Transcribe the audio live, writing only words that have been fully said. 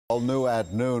All new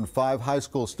at noon, 5 high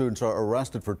school students are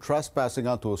arrested for trespassing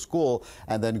onto a school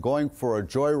and then going for a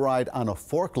joyride on a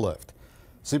forklift.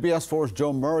 CBS 4's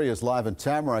Joan Murray is live in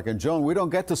Tamarack. And Joan, we don't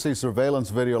get to see surveillance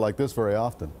video like this very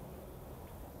often.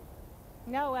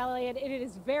 No, Elliot, it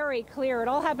is very clear. It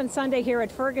all happened Sunday here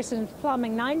at Ferguson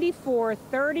Plumbing,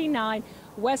 9439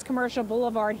 West Commercial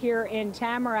Boulevard here in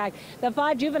Tamarack. The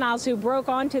 5 juveniles who broke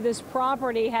onto this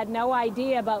property had no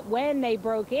idea, but when they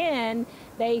broke in,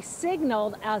 they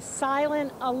signaled a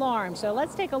silent alarm. So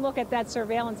let's take a look at that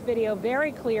surveillance video.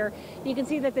 Very clear. You can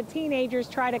see that the teenagers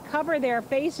try to cover their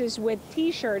faces with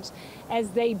T-shirts as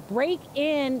they break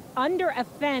in under a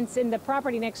fence in the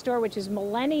property next door, which is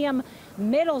Millennium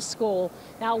Middle School.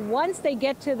 Now, once they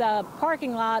get to the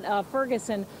parking lot of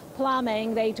Ferguson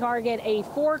Plumbing, they target a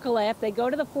forklift. They go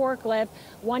to the forklift.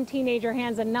 One teenager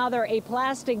hands another a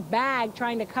plastic bag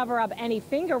trying to cover up any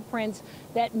fingerprints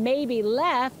that may be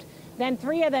left. Then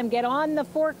 3 of them get on the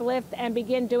forklift and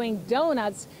begin doing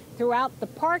donuts throughout the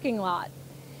parking lot.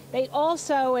 They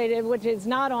also, which is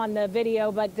not on the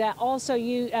video, but also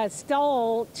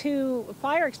stole 2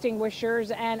 fire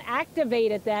extinguishers and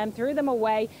activated them, threw them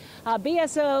away.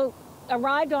 BSO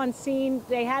arrived on scene.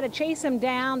 They had to chase them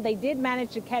down. They did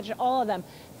manage to catch all of them.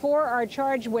 4 are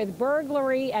charged with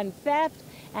burglary and theft,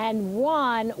 and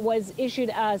 1 was issued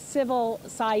a civil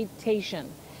citation.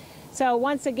 So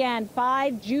once again,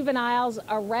 5 juveniles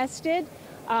arrested.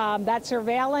 That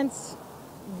surveillance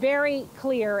very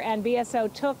clear, and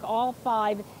BSO took all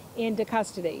 5 into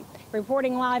custody.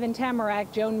 Reporting live in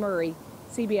Tamarack, Joan Murray,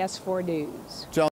 CBS 4 News.